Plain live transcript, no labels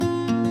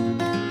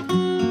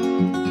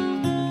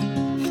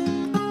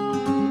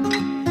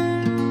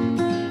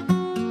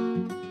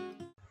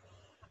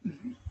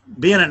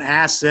being an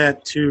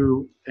asset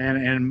to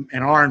and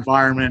our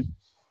environment,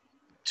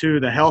 to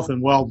the health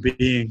and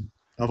well-being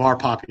of our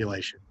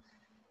population.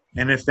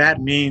 And if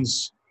that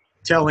means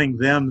telling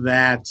them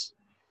that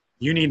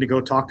you need to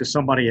go talk to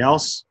somebody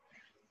else,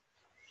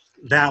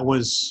 that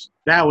was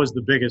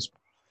the biggest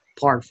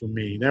part for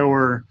me. There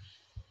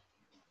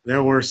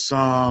were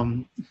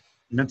some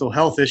mental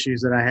health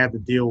issues that I had to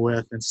deal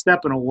with, and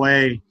stepping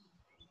away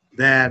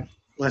that,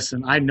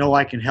 listen, I know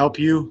I can help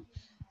you,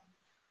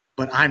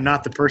 but I'm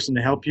not the person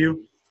to help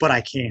you, but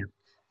I can.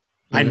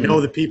 I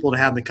know the people to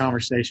have the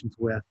conversations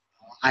with.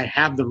 I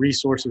have the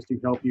resources to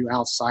help you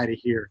outside of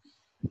here.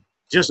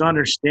 Just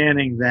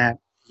understanding that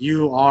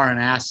you are an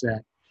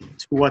asset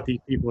to what these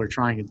people are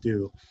trying to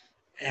do.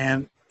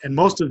 And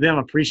most of them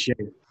appreciate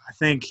it. I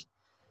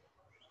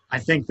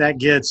think that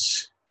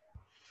gets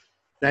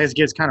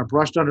kind of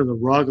brushed under the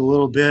rug a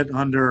little bit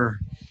under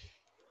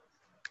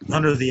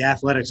the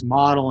athletics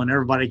model, and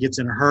everybody gets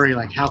in a hurry,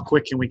 like, how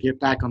quick can we get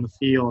back on the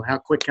field? How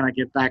quick can I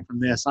get back from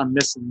this? I'm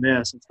missing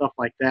this and stuff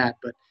like that.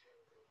 But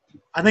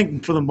I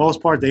think for the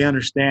most part, they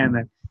understand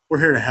that we're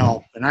here to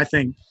help. And I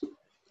think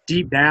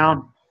deep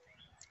down,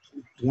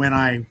 when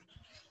I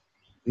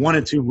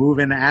wanted to move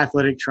into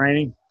athletic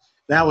training,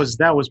 that was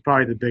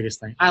probably the biggest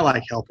thing. I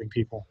like helping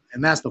people,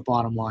 and that's the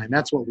bottom line.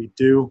 That's what we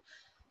do,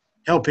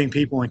 helping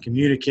people and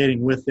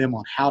communicating with them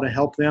on how to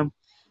help them.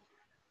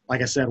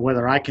 Like I said,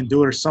 whether I can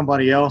do it or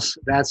somebody else,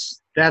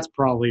 that's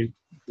probably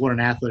what an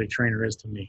athletic trainer is to me.